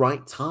at the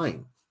right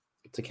time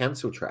to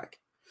cancel Trek.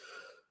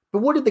 But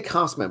what did the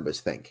cast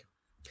members think?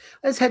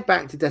 Let's head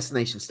back to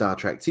Destination Star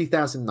Trek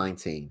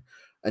 2019,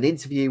 an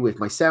interview with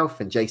myself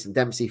and Jason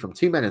Dempsey from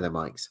Two Men and Their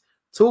Mics,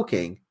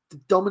 talking to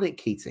Dominic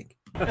Keating.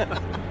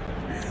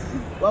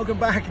 Welcome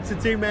back to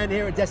Two Men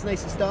here at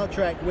Destination Star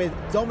Trek with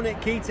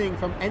Dominic Keating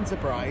from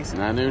Enterprise.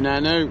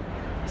 Nanu.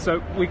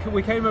 So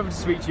we came over to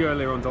speak to you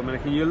earlier on,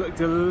 Dominic, and you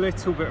looked a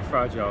little bit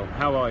fragile.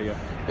 How are you?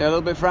 Yeah, a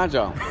little bit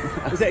fragile.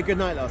 Was it a good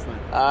night last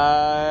night?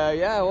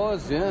 Yeah, it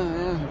was.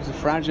 Yeah. It was a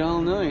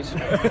fragile night.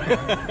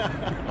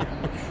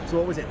 So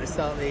what was it, the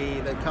start of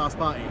the cast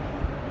party?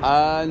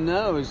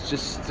 No, it was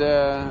just...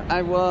 a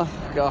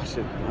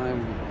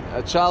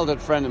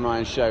childhood friend of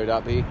mine showed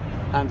up. He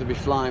happened to be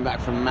flying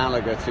back from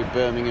Malaga to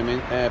Birmingham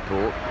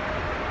Airport.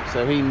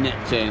 So he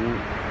nipped in.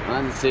 I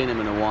hadn't seen him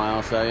in a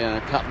while, so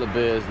a couple of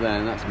beers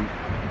then.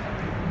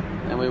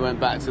 Then we went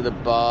back to the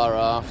bar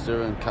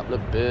after, and a couple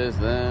of beers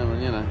there,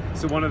 and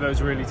So one of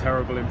those really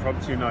terrible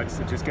impromptu nights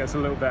that just gets a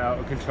little bit out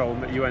of control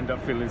and that you end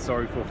up feeling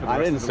sorry for the rest of the week.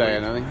 I didn't say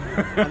anything.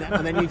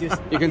 and then you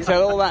just... You can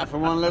tell all that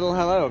from one little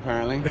hello,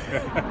 apparently.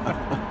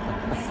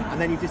 And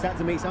then you just had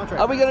to meet Star Trek.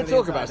 Are we going to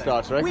talk about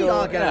Star Trek? We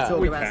are going to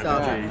talk about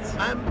Star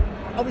Trek.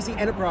 Obviously,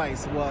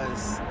 Enterprise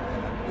was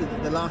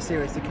the last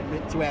series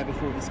to air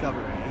before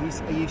Discovery.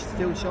 Are you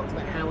still shocked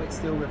about how it's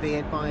still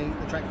revered by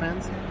the Trek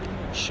fans?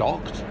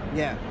 Shocked?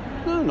 Yeah.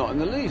 No, not in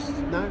the least.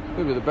 No?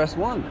 We were the best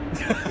one.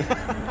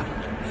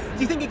 Do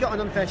you think it got an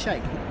unfair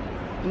shake?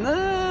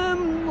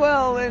 No,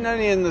 well,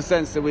 only in the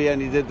sense that we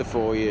only did the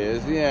 4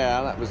 years.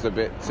 Yeah, that was a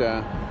bit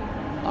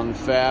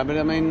unfair. But,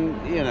 I mean,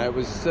 it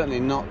was certainly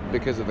not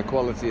because of the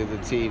quality of the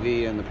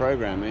TV and the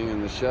programming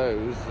and the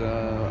shows.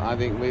 I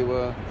think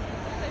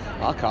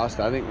our cast,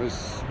 I think,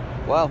 was,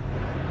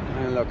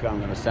 look, I'm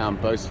going to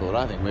sound boastful, but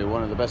I think we were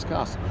one of the best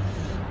casts.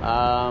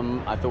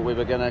 I thought we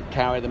were going to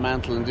carry the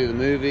mantle and do the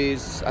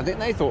movies. I think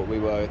they thought we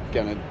were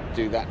going to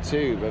do that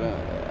too, but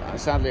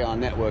sadly our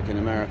network in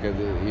America,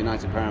 the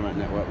United Paramount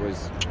Network,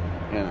 was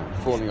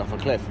falling off a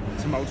cliff.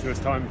 Tumultuous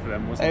time for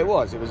them, wasn't it? It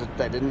was.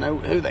 They didn't know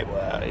who they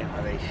were.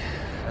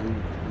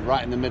 And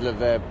right in the middle of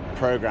their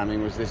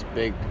programming was this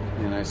big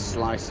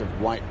slice of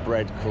white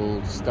bread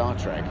called Star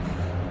Trek.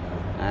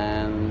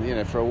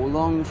 And for a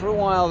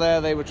while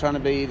there they were trying to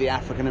be the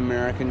African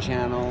American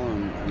channel,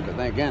 but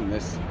then again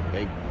this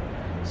big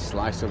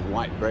slice of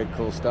white bread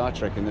called Star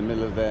Trek in the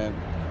middle of their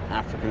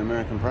African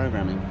American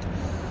programming.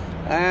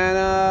 And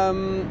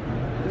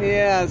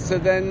so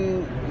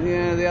then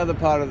the other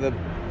part of the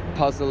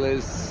puzzle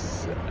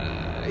is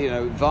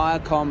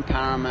Viacom,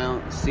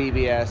 Paramount,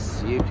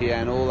 CBS,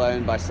 UPN, all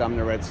owned by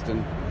Sumner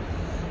Redstone.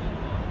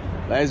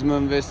 Les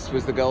Moonves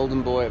was the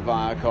golden boy at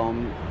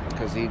Viacom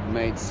because he'd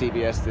made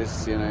CBS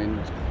this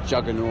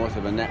juggernaut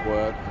of a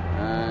network,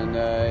 and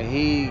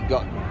he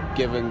got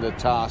given the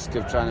task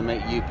of trying to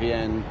make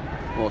UPN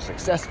more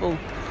successful.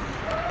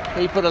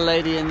 He put a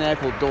lady in there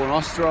called Dawn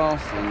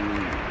Ostroff,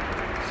 and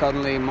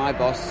suddenly my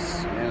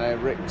boss,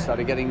 Rick,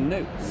 started getting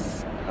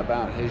notes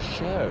about his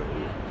show,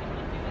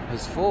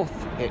 his fourth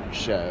hit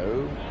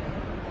show,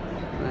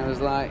 and I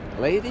was like,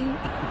 lady?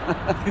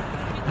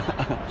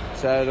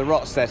 So the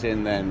rot set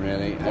in then,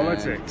 really.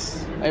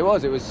 Politics. It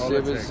was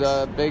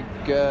big,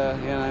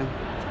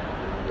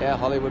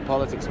 Hollywood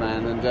politics,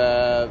 man, and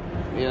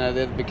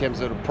there became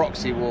sort of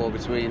proxy war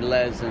between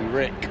Les and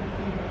Rick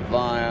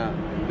via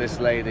this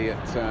lady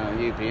at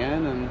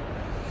UPN, and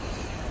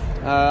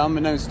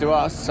unbeknownst to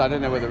us, I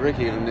don't know whether Rick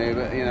even knew,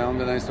 but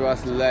unbeknownst to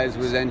us, Les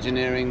was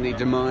engineering the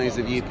demise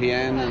of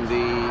UPN and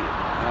the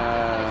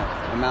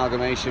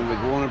amalgamation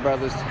with Warner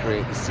Brothers to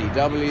create the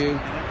CW,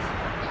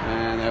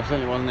 and there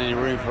certainly wasn't any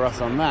room for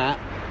us on that.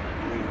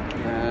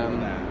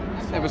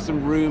 There were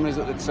some rumours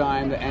at the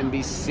time that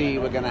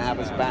NBC were going to have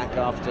us back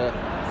after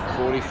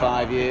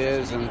 45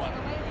 years, and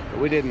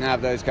we didn't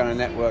have those kind of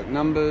network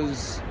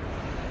numbers.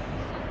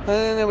 And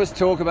then there was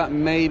talk about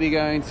maybe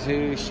going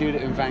to shoot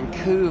it in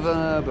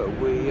Vancouver, but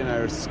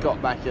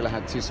Scott Bakula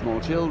had 2 small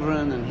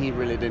children, and he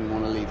really didn't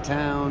want to leave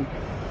town.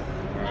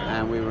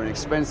 And we were an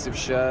expensive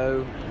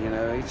show.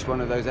 Each one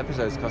of those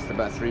episodes cost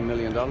about $3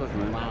 million.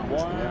 Wow.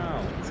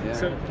 Yeah.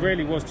 So it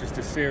really was just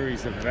a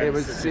series of events. It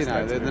was,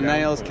 the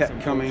nails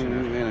kept coming,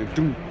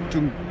 doom,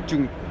 doom,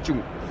 doom,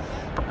 doom.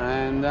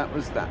 And that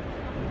was that.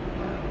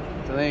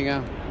 So there you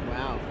go.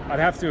 Wow. I'd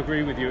have to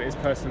agree with you. It's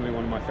personally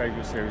one of my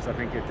favourite series. I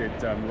think it did,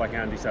 like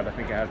Andy said, I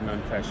think it had an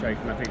unfair shake,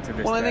 and I think to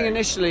this Well, I think day...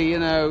 initially,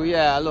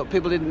 look,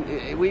 people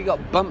didn't... We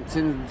got bumped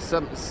in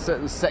some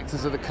certain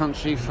sectors of the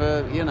country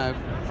for,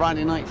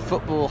 Friday night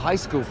football, high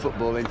school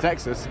football in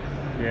Texas.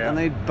 Yeah. And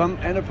they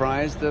bumped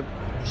Enterprise to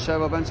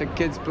show a bunch of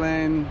kids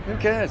playing... Who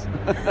cares? Do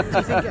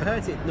you think it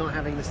hurt it not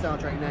having the Star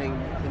Trek name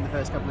in the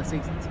first couple of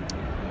seasons?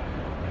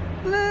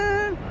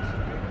 No,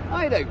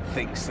 I don't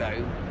think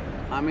so.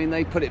 I mean,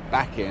 they put it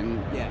back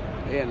in. Yeah.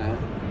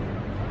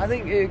 I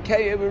think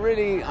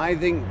I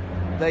think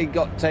they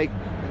got take.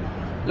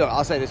 Look,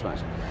 I'll say this much.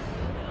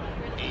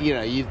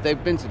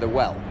 They've been to the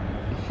well.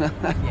 Yeah,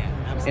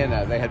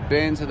 absolutely. They had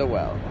been to the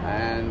well,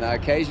 and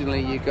occasionally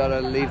you got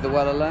to leave the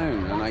well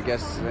alone. And I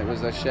guess it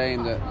was a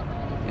shame that,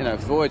 if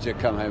Voyager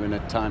come home in a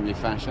timely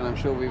fashion, I'm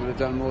sure we would have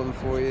done more than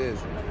 4 years.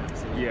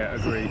 Yeah,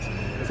 agreed.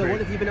 So what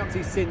have you been up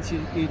to since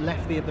you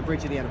left the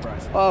bridge of the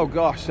Enterprise? Oh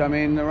gosh, I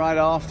mean, right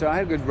after, I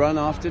had a good run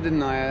after,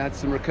 didn't I? I had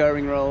some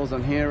recurring roles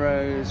on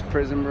Heroes,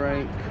 Prison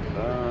Break,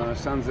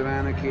 Sons Of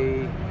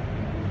Anarchy,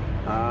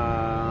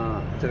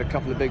 did a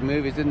couple of big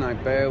movies, didn't I?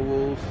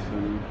 Beowulf,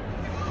 and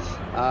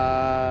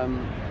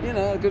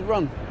a good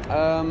run.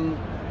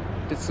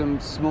 Did some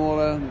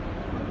smaller,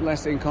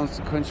 less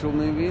inconsequential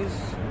movies,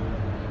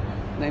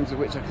 names of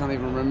which I can't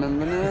even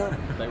remember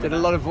now. Did a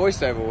lot of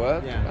voiceover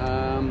work.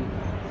 Yeah.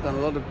 Done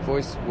a lot of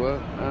voice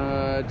work.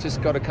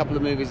 Just got a couple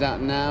of movies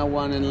out now.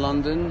 One in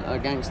London, a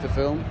gangster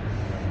film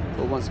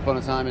called Once Upon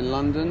a Time in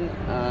London,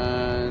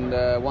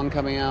 and one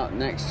coming out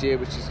next year,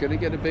 which is going to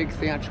get a big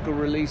theatrical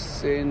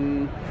release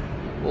in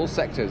all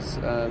sectors.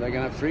 They're going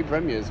to have 3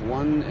 premieres: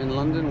 one in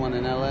London, one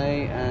in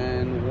LA,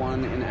 and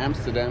one in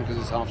Amsterdam because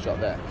it's half shot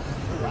there.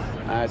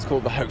 It's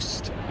called The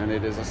Host, and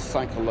it is a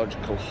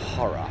psychological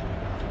horror.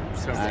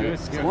 Sounds good.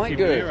 It's quite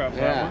good.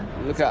 Yeah,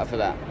 look out for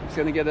that. It's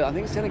going to get. I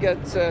think it's going to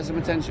get some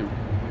attention.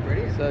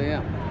 Brilliant. So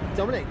yeah.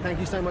 Dominic, thank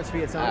you so much for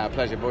your time.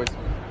 Pleasure, boys.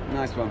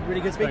 Nice one. Really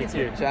good speaking Thank to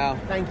you. you. Ciao.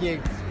 Thank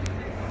you.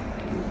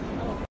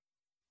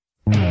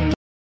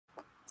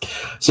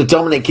 So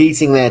Dominic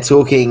Keating there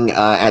talking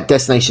at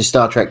Destination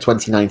Star Trek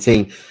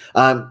 2019.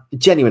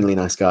 Genuinely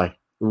nice guy.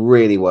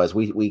 Really was.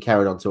 We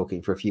carried on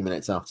talking for a few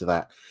minutes after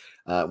that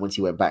once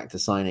he went back to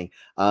signing.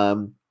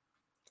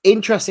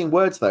 Interesting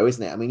words, though,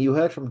 isn't it? I mean, you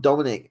heard from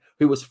Dominic,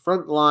 who was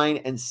front line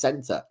and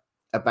center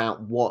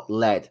about what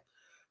led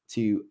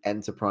to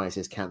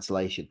Enterprise's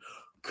cancellation.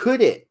 Could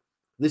it,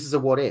 this is a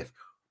what if,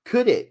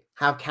 could it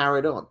have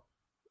carried on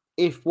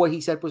if what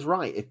he said was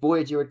right? If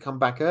Voyager had come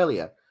back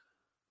earlier,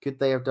 could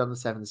they have done the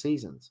 7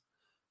 seasons?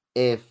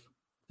 If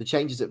the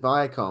changes at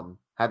Viacom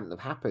hadn't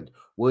have happened,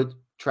 would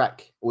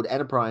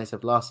Enterprise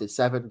have lasted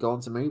 7, gone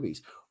to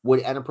movies?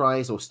 Would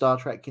Enterprise or Star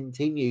Trek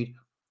continued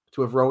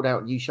to have rolled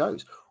out new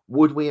shows?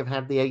 Would we have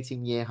had the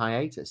 18-year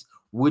hiatus?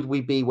 Would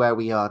we be where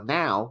we are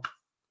now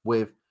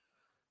with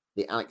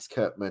the Alex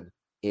Kurtzman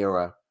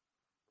era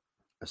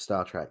of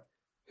Star Trek?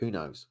 Who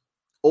knows?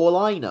 All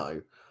I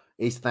know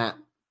is that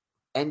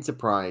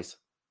Enterprise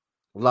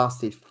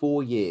lasted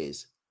 4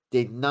 years,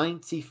 did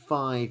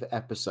 95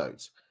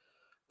 episodes,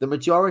 the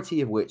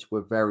majority of which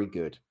were very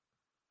good.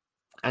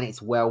 And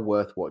it's well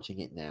worth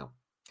watching it now.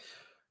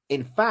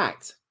 In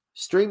fact,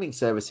 streaming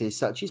services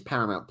such as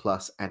Paramount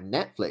Plus and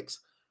Netflix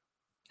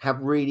have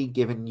really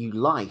given new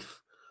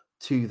life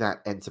to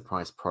that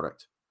Enterprise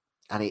product.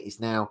 And it is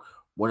now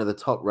one of the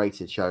top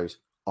rated shows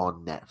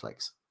on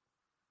Netflix.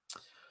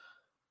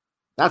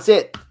 That's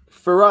it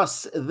for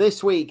us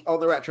this week on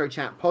the Retro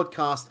Chat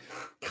podcast.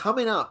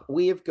 Coming up,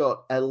 we have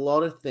got a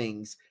lot of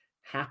things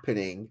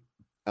happening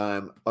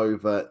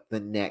over the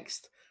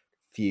next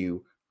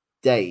few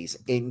days,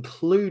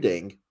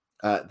 including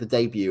the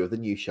debut of the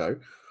new show,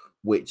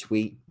 which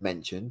we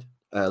mentioned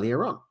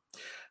earlier on.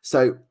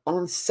 So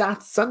on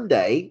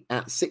Sunday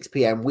at 6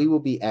 p.m, we will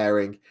be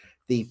airing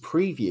the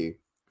preview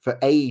for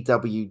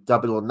AEW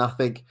Double or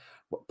Nothing,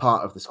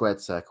 part of the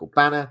Squared Circle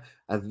banner,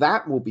 and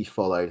that will be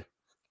followed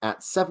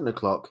at 7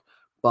 o'clock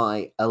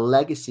by a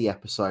legacy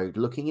episode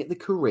looking at the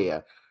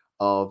career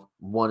of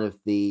one of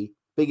the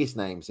biggest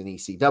names in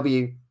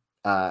ECW,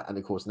 and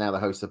of course now the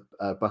host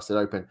of Busted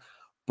Open,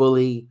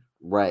 Bully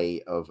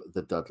Ray of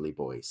the Dudley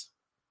Boys.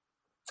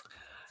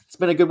 It's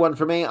been a good one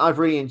for me. I've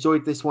really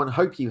enjoyed this one.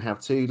 Hope you have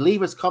too.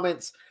 Leave us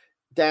comments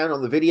down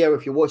on the video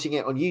if you're watching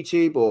it on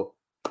YouTube, or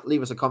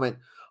leave us a comment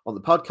on the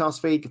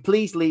podcast feed.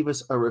 Please leave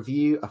us a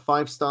review, a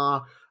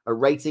 5-star, a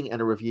rating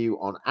and a review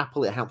on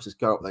Apple. It helps us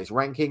go up those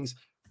rankings.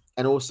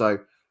 And also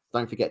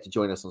don't forget to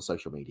join us on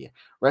social media.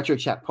 Retro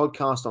Chat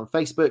Podcast on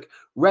Facebook,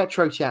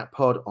 Retro Chat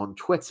Pod on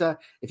Twitter.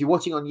 If you're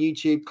watching on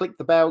YouTube, click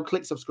the bell,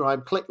 click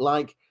subscribe, click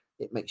like.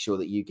 It makes sure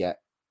that you get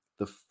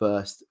the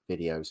first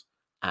videos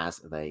as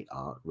they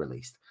are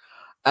released.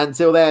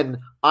 Until then,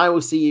 I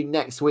will see you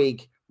next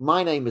week.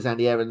 My name is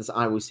Andy Evans.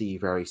 I will see you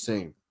very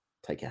soon.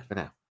 Take care for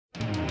now.